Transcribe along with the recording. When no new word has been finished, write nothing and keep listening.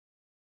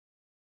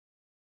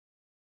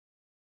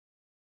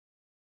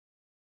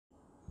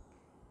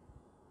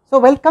So,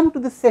 welcome to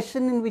this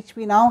session in which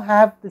we now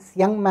have this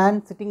young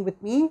man sitting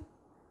with me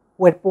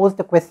who had posed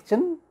a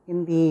question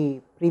in the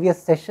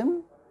previous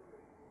session,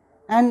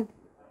 and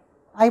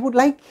I would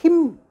like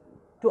him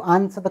to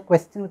answer the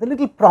question with a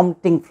little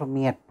prompting from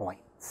me at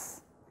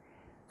points.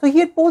 So, he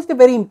had posed a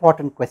very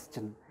important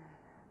question.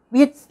 We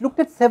had looked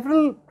at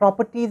several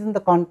properties in the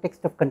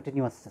context of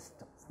continuous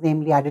systems,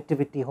 namely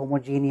additivity,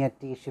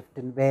 homogeneity, shift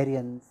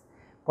invariance,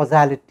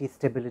 causality,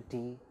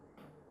 stability,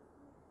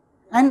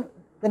 and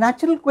the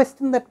natural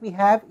question that we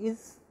have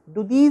is,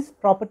 do these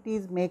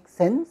properties make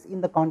sense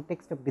in the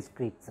context of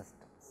discrete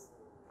systems?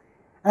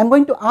 I am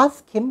going to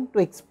ask him to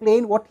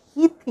explain what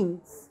he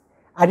thinks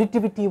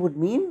additivity would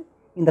mean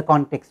in the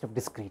context of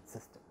discrete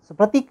systems. So,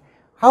 Pratik,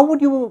 how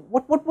would you,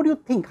 what would you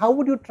think, how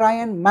would you try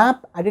and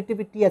map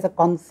additivity as a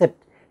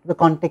concept to the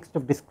context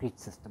of discrete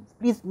systems?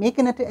 Please make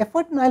an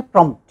effort and I will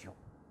prompt you.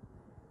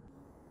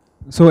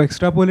 So,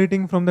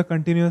 extrapolating from the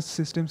continuous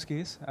systems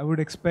case, I would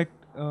expect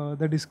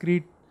the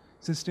discrete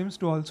systems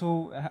to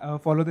also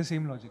follow the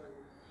same logic.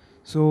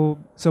 So,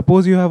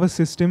 suppose you have a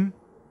system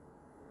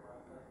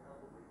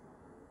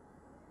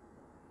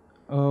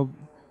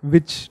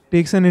which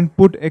takes an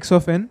input x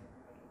of n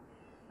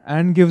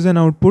and gives an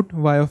output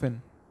y of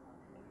n.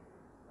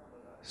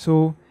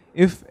 So,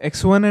 if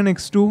x1 and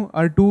x2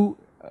 are two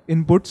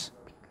inputs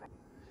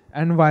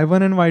and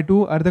y1 and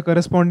y2 are the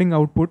corresponding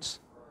outputs,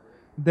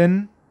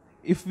 then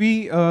if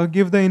we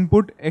give the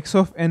input x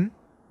of n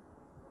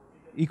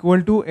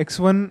equal to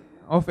x1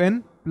 of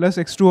n plus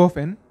x2 of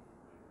n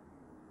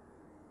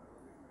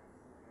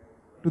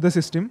to the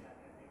system,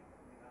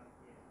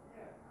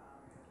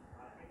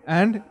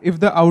 and if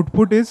the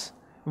output is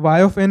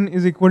y of n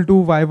is equal to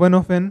y1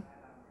 of n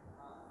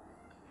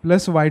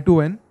plus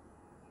y2 n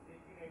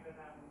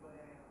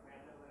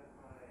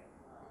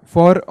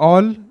for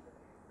all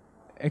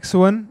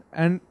x1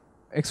 and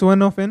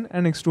x1 of n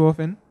and x2 of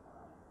n,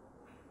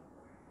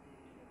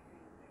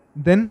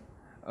 then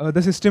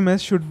the system S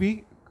should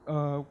be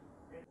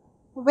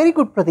very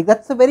good, Pratik. That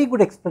is a very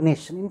good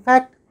explanation. In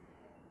fact,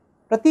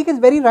 Pratik has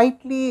very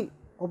rightly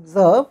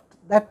observed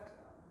that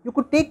you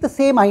could take the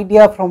same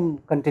idea from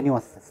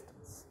continuous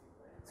systems.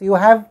 So, you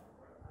have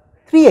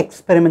three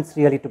experiments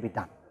really to be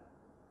done.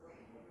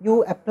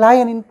 You apply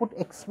an input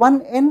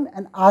x1n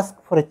and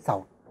ask for its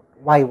output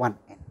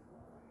y1n.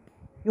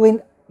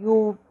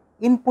 You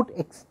input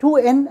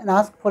x2n and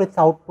ask for its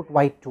output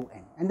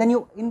y2n, and then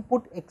you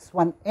input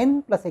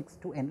x1n plus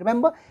x2n.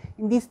 Remember,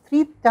 in these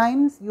three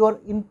times you are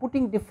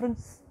inputting different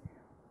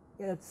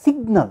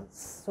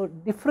signals, so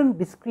different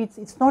discretes.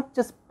 It is not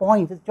just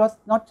points, it is just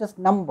not just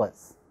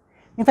numbers.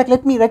 In fact,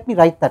 let me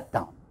write that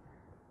down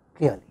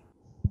clearly.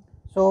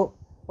 So,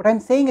 what I am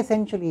saying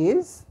essentially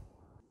is,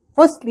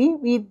 firstly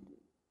we would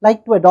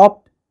like to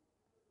adopt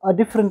a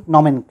different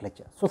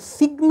nomenclature. So,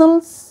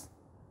 signals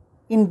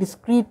in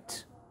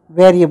discrete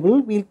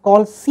variable we will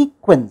call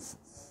sequences.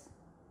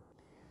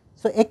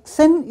 So,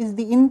 xn is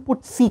the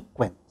input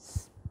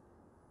sequence.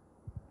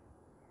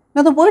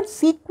 Now, the word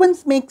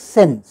sequence makes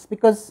sense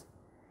because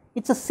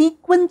it is a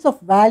sequence of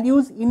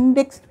values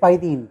indexed by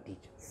the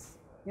integers.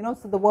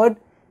 So the word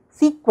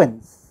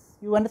sequence,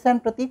 you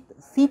understand, Pratik?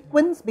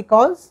 Sequence,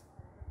 because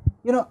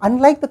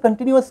unlike the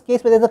continuous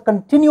case where there is a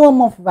continuum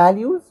of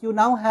values, you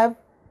now have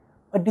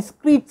a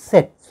discrete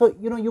set. So,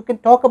 you can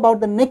talk about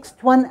the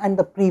next one and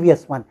the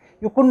previous one.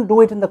 You could not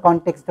do it in the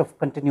context of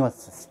continuous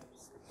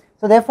systems.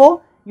 So,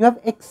 therefore, you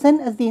have xn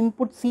as the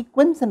input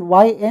sequence and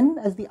yn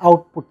as the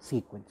output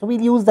sequence. So, we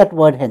will use that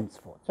word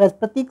henceforth. So, as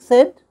Pratik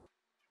said,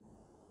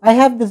 I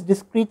have this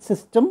discrete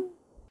system,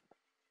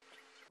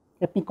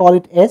 let me call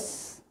it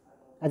S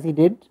as he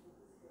did.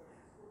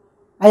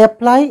 I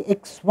apply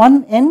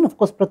x1n, of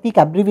course Pratik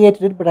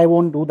abbreviated it, but I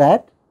will not do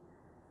that.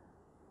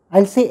 I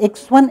will say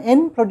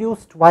x1n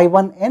produced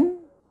y1n,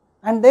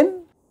 and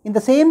then in the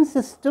same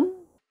system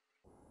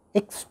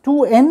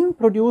x2n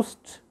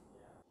produced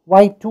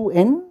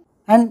y2n,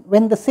 and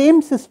when the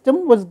same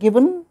system was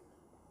given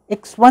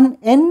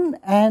x1n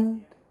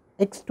and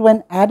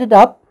x2n added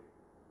up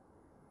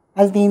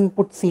as the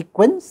input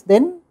sequence,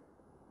 then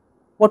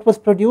what was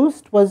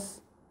produced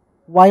was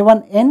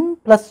y1n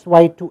plus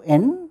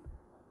y2n,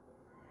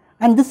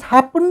 and this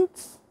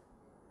happens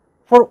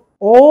for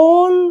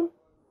all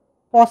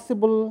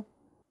possible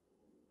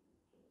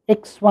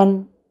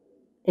x1,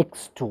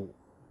 x2.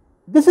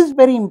 This is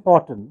very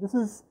important. This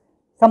is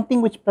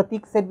something which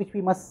Pratik said, which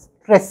we must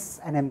stress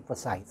and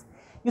emphasize.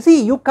 You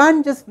see, you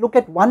can't just look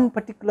at one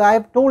particular, I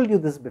have told you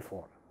this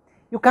before.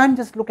 You can't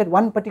just look at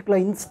one particular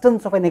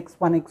instance of an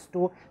x1,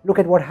 x2, look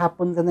at what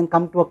happens and then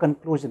come to a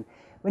conclusion.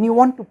 When you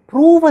want to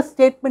prove a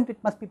statement, it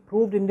must be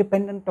proved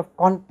independent of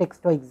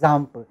context or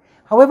example.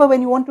 However,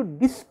 when you want to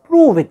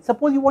disprove it,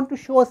 suppose you want to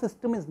show a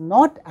system is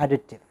not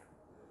additive,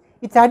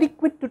 it is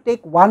adequate to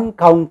take one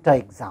counter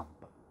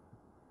example.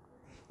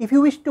 If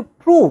you wish to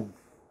prove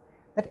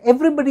that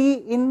everybody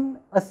in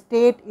a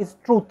state is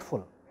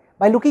truthful,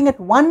 by looking at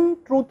one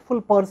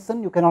truthful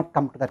person, you cannot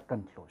come to that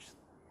conclusion.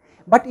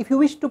 But if you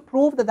wish to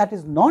prove that that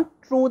is not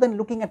true, then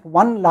looking at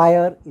one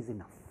liar is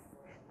enough.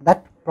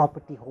 That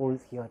property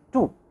holds here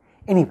too.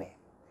 Anyway,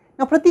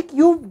 Now Pratik,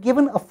 you have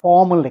given a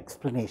formal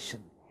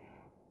explanation.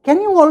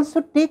 Can you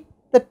also take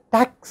the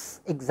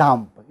tax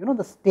example,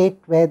 the state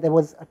where there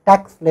was a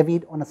tax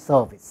levied on a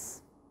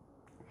service,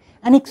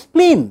 and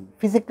explain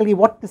physically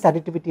what this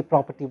additivity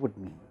property would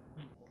mean?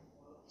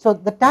 So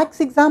the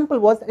tax example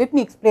was, let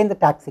me explain the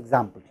tax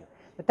example here.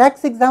 The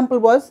tax example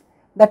was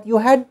that you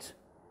had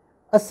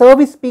a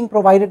service being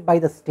provided by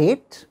the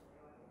state,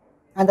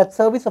 and that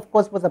service of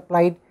course was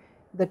applied,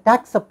 the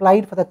tax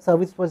applied for that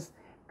service was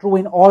true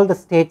in all the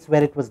states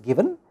where it was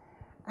given,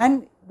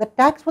 and the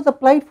tax was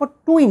applied for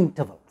 2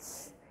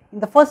 intervals. In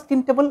the first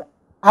interval,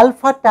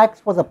 alpha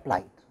tax was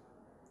applied,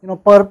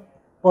 per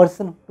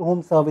person to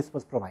whom service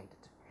was provided,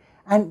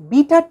 and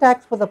beta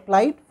tax was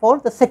applied for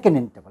the second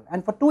interval,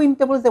 and for 2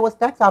 intervals there was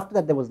tax, after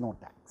that there was no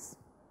tax,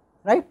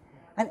 right.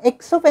 And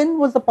x of n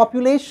was the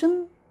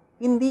population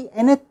in the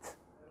nth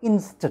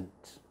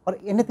instant or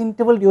nth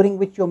interval during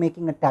which you are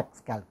making a tax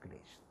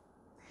calculation.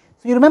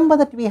 So you remember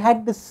that we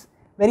had this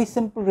very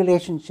simple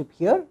relationship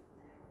here,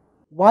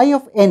 y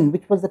of n,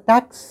 which was the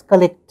tax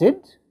collected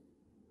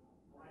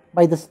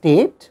by the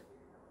state,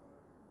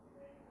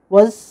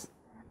 was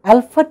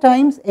alpha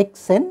times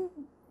xn,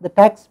 the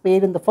tax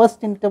paid in the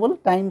first interval,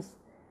 times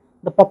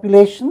the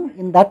population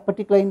in that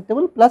particular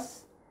interval,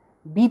 plus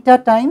beta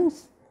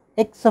times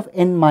x of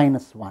n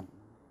minus 1.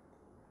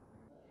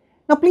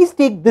 Now please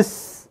take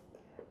this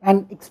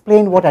and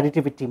explain what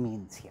additivity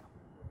means here.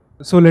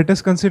 So let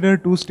us consider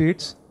 2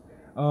 states,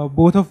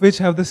 both of which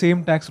have the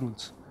same tax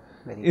rules.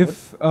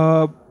 If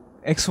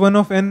x1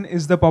 of n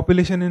is the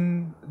population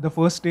in the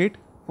first state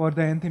for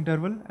the nth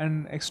interval,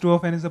 and x2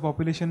 of n is the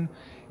population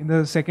in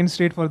the second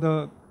state for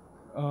the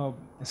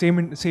same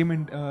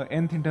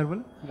nth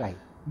interval, right,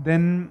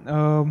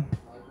 then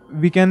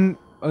we can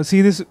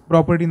see this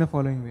property in the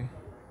following way.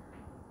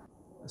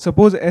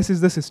 Suppose S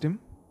is the system,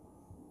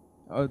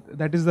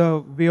 that is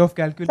the way of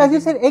calculating. So as you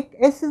said,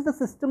 S is the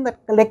system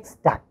that collects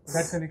tax.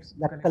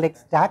 That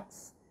collects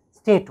tax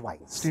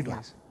state-wise. Yeah.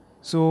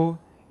 So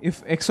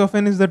if x of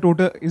n is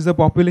the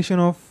population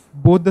of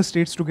both the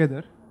states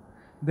together,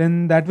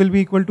 then that will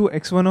be equal to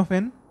x1 of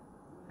n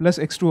plus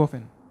x2 of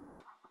n.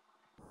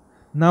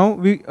 Now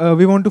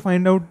we want to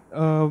find out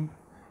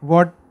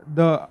what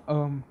the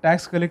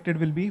tax collected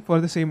will be for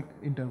the same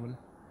interval.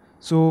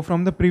 So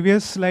from the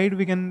previous slide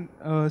we can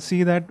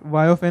see that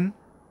y of n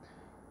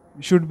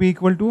should be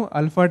equal to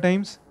alpha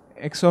times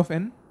x of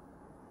n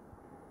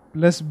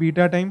plus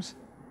beta times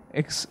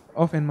x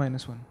of n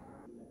minus 1.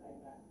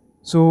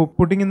 So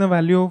putting in the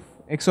value of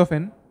x of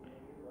n,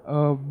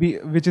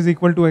 which is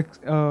equal to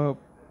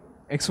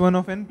x1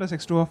 of n plus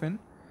x2 of n,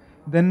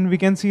 then we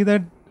can see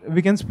that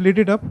we can split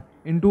it up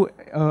into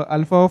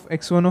alpha of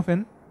x1 of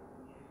n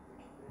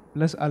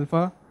plus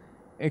alpha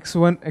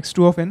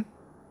x2 of n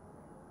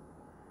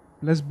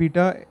plus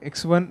beta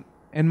x1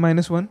 n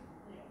minus 1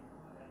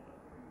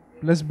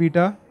 plus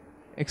beta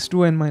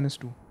x2 n minus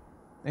 2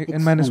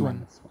 n minus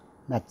 1.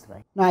 That's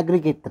right. Now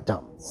aggregate the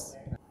terms.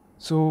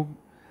 So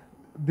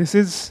this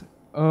is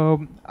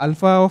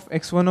alpha of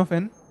x1 of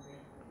n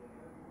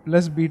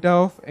plus beta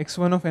of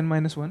x1 of n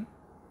minus 1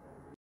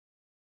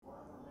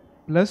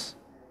 plus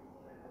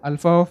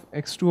alpha of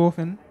x2 of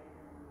n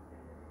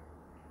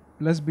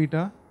plus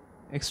beta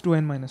x2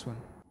 n minus 1.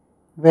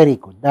 Very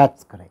good,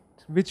 that's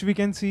correct. Which we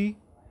can see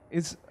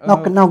is...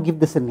 now give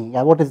this a name.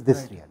 Yeah, what is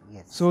this really?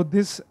 Yes. So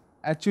this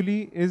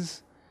actually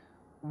is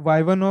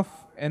y1 of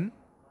n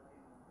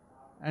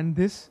and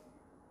this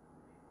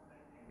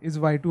is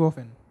y2 of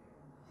n.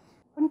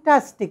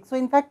 Fantastic. So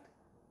in fact,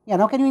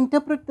 now can you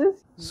interpret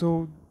this?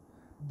 So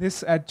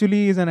this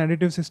actually is an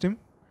additive system,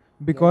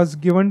 because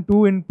given 2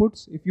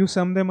 inputs, if you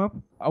sum them up,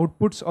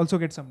 outputs also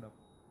get summed up.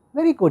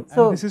 Very good. And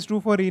so this is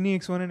true for any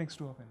x1 and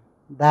x2 of n.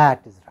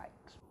 That is right.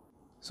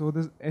 So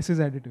this S is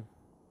additive.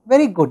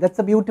 Very good. That's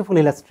a beautiful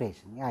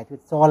illustration. Yeah,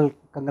 it's all,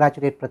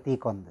 congratulate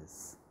Pratik on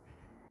this.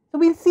 So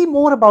we'll see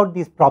more about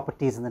these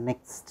properties in the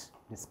next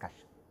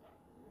discussion.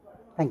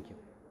 Thank you.